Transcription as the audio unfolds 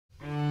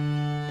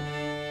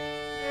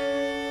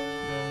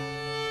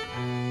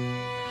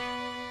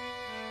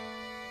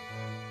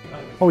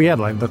Oh yeah,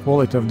 like the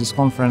quality of this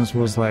conference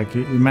was like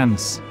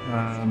immense.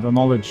 The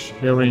knowledge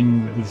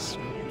sharing is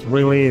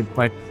really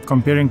like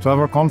comparing to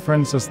other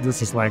conferences,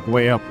 this is like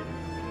way up.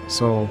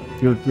 So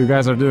you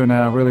guys are doing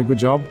a really good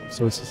job.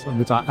 So it's a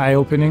bit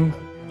eye-opening.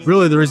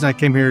 Really, the reason I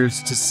came here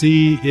is to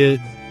see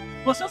it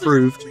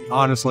proved,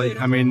 honestly.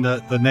 I mean,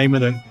 the name of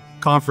the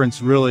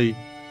conference really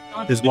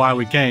is why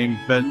we came,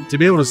 but to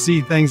be able to see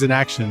things in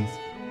action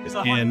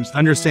and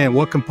understand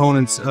what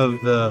components of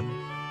the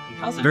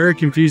very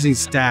confusing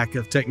stack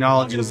of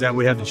technologies that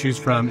we have to choose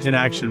from in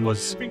action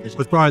was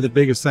probably the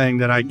biggest thing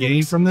that I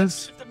gained from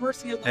this.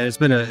 And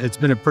it's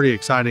been a pretty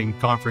exciting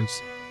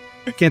conference.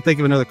 I can't think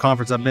of another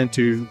conference I've been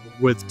to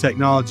with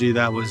technology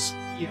that was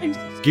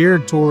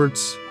geared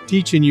towards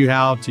teaching you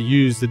how to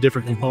use the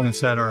different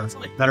components that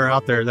are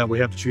out there that we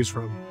have to choose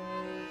from.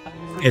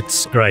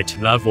 It's great.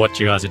 Love what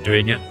you guys are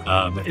doing here.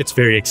 It's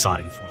very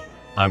exciting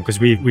because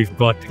we've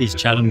got these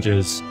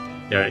challenges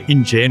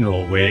in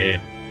general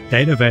where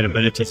data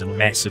availability is a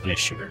massive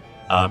issue,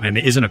 and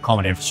there isn't a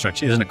common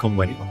infrastructure, isn't a common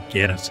way to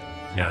get it.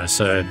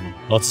 So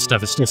lots of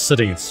stuff is still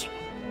sitting, it's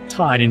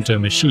tied into a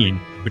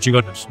machine, but you've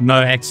got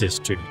no access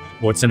to,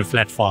 or it's in a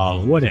flat file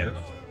or whatever.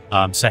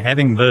 So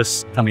having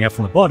this coming up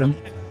from the bottom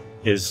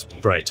is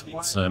great.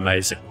 It's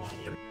amazing.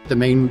 The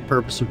main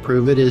purpose of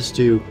ProveIt is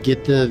to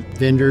get the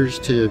vendors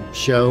to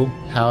show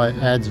how it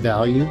adds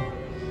value.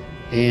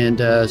 And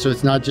so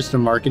it's not just a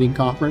marketing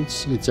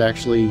conference, it's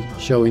actually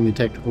showing the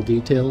technical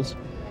details.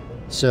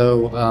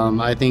 So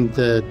I think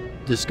the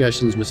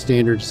discussions with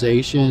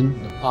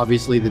standardization,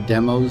 obviously the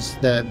demos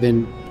that have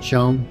been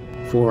shown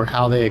for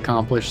how they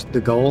accomplish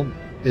the goal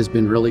has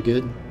been really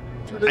good.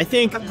 I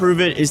think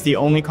ProveIt is the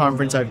only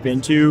conference I've been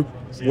to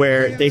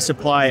where they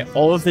supply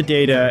all of the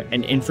data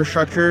and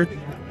infrastructure,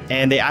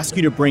 and they ask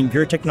you to bring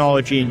your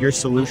technology and your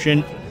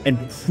solution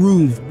and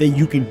prove that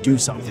you can do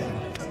something.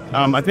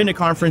 I've been to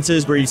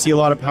conferences where you see a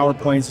lot of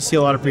PowerPoints, you see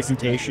a lot of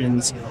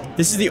presentations.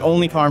 This is the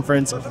only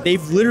conference.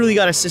 They've literally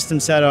got a system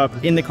set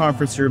up in the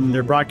conference room,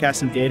 they're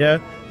broadcasting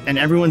data, and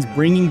everyone's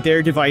bringing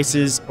their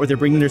devices or they're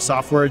bringing their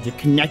software, they're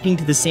connecting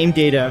to the same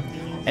data,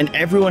 and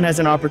everyone has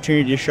an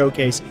opportunity to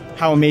showcase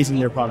how amazing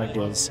their product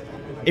is.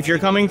 If you're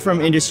coming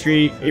from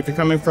industry, if you're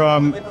coming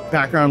from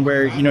background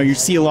where you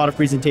see a lot of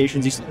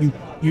presentations,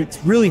 it's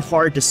really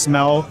hard to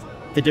smell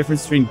the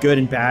difference between good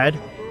and bad.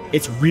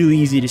 It's really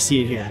easy to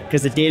see it here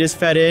because the data's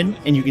fed in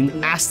and you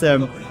can ask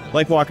them,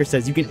 like Walker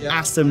says, you can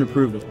ask them to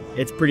prove it.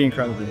 It's pretty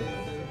incredible.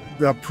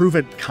 The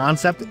ProveIt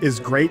concept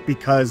is great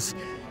because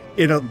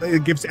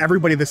it gives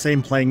everybody the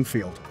same playing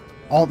field.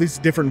 All these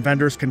different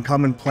vendors can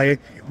come and play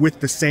with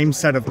the same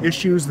set of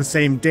issues, the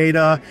same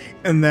data,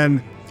 and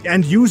then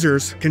end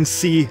users can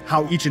see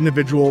how each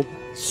individual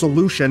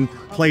solution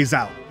plays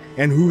out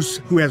and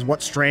who has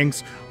what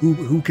strengths,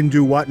 who can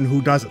do what and who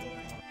doesn't.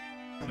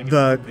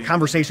 The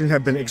conversations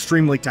have been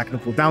extremely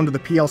technical, down to the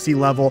PLC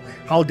level,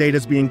 how data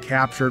is being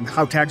captured,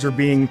 how tags are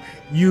being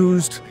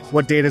used,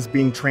 what data is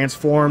being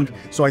transformed.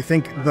 So I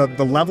think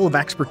the level of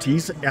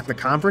expertise at the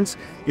conference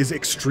is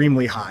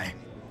extremely high.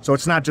 So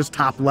it's not just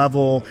top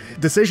level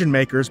decision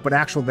makers, but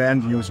actual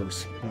end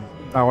users.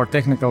 Our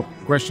technical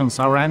questions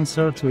are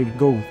answered. We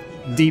go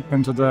deep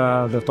into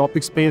the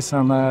topic space,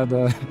 and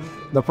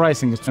the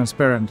pricing is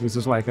transparent, which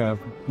is like a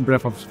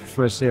breath of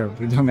fresh air.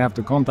 We don't have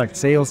to contact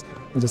sales.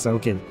 We just say,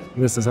 okay,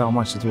 this is how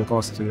much it will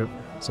cost to you.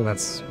 So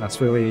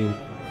that's really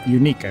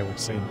unique, I would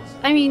say.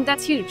 I mean,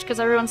 that's huge because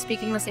everyone's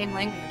speaking the same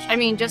language. I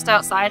mean, just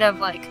outside of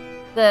like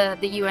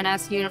the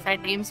UNS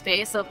unified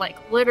namespace of like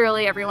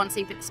literally everyone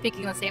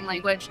speaking the same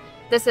language.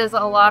 This is a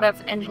lot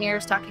of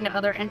engineers talking to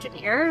other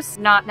engineers,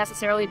 not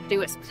necessarily to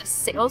do a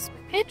sales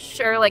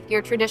pitch or like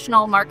your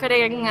traditional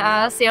marketing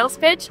sales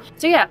pitch.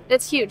 So yeah,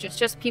 it's huge. It's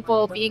just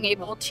people being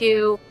able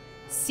to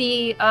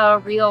see a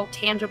real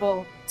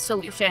tangible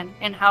solution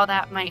and how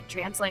that might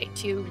translate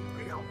to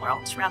real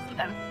world rather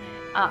than,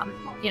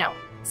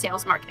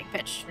 sales marketing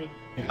pitch.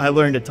 I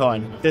learned a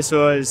ton. This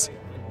was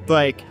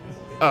like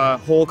a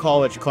whole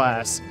college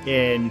class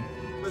in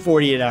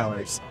 48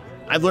 hours.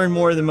 I've learned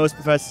more than most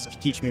professors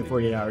could teach me in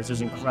 48 hours. It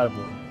was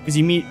incredible. Because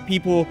you meet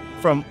people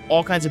from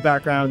all kinds of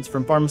backgrounds,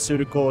 from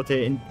pharmaceutical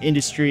to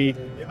industry,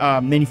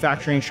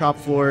 manufacturing, shop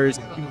floors.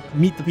 You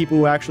meet the people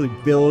who actually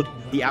build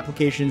the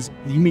applications.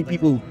 You meet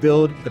people who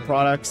build the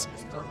products.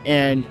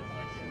 And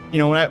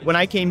when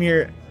I came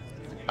here,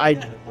 I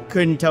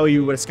couldn't tell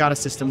you what a SCADA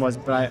system was,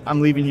 but I'm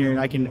leaving here and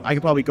I can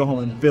probably go home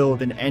and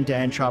build an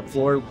end-to-end shop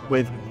floor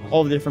with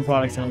all the different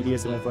products and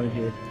ideas that I've learned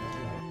here.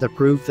 The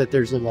proof that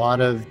there's a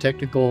lot of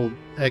technical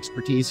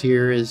expertise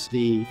here is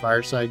the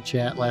fireside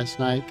chat last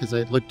night, because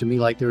it looked to me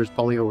like there was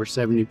probably over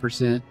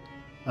 70%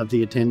 of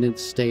the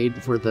attendance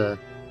stayed for the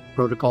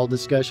protocol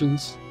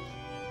discussions.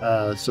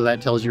 So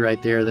that tells you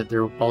right there that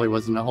there probably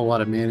wasn't a whole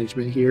lot of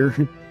management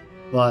here.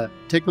 But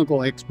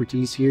technical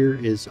expertise here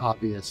is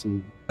obvious.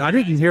 And I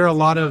didn't hear a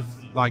lot of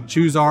like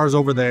choose ours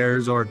over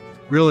theirs, or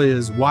really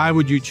is why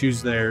would you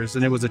choose theirs?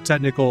 And it was a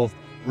technical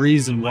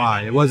reason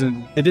why.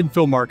 It didn't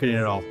feel marketing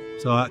at all.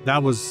 So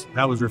that was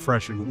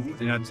refreshing.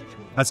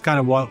 That's kind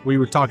of what we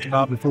were talking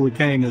about before we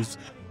came, is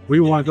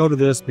we want to go to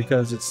this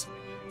because it's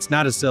It's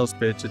not a sales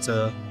pitch. It's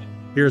a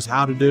here's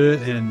how to do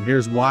it and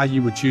here's why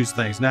you would choose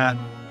things, not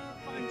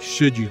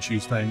should you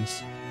choose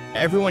things.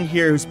 Everyone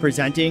here who's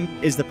presenting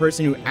is the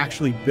person who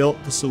actually built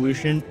the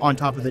solution on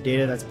top of the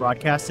data that's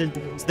broadcasted.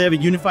 So they have a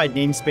unified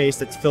namespace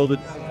that's filled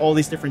with all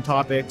these different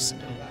topics,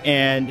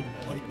 and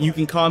you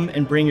can come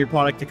and bring your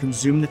product to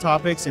consume the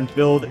topics and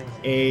build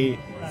a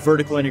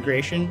vertical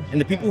integration.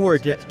 And the people who are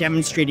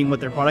demonstrating what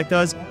their product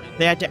does,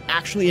 they had to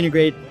actually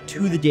integrate it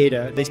to the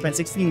data. They spent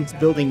 16 weeks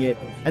building it,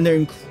 and they're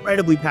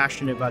incredibly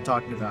passionate about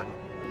talking about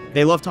it.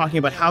 They love talking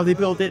about how they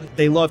built it.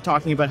 They love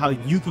talking about how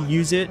you can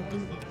use it.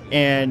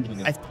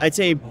 And I'd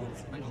say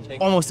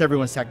almost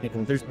everyone's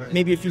technical. There's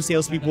maybe a few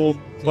salespeople,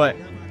 but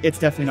it's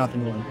definitely not the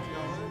norm.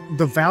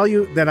 The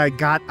value that I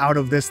got out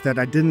of this that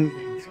I didn't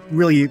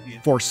really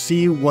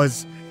foresee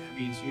was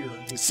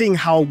seeing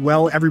how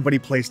well everybody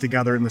plays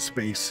together in the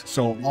space.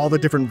 So all the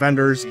different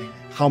vendors,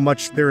 how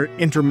much their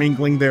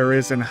intermingling there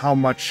is, and how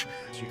much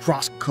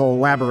cross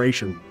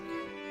collaboration.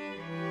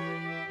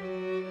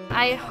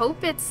 I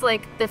hope it's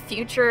like the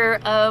future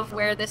of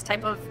where this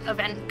type of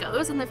event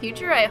goes in the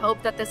future. I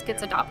hope that this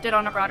gets adopted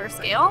on a broader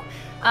scale.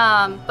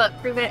 But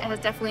ProveIt has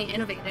definitely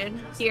innovated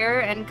here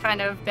and kind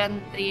of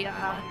been the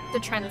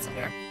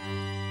trendsetter.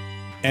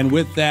 And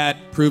with that,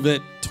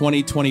 ProveIt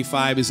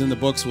 2025 is in the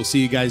books. We'll see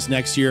you guys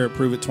next year at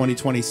ProveIt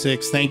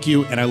 2026. Thank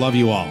you, and I love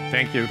you all.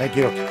 Thank you. Thank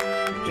you.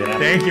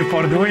 Thank you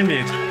for doing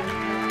it.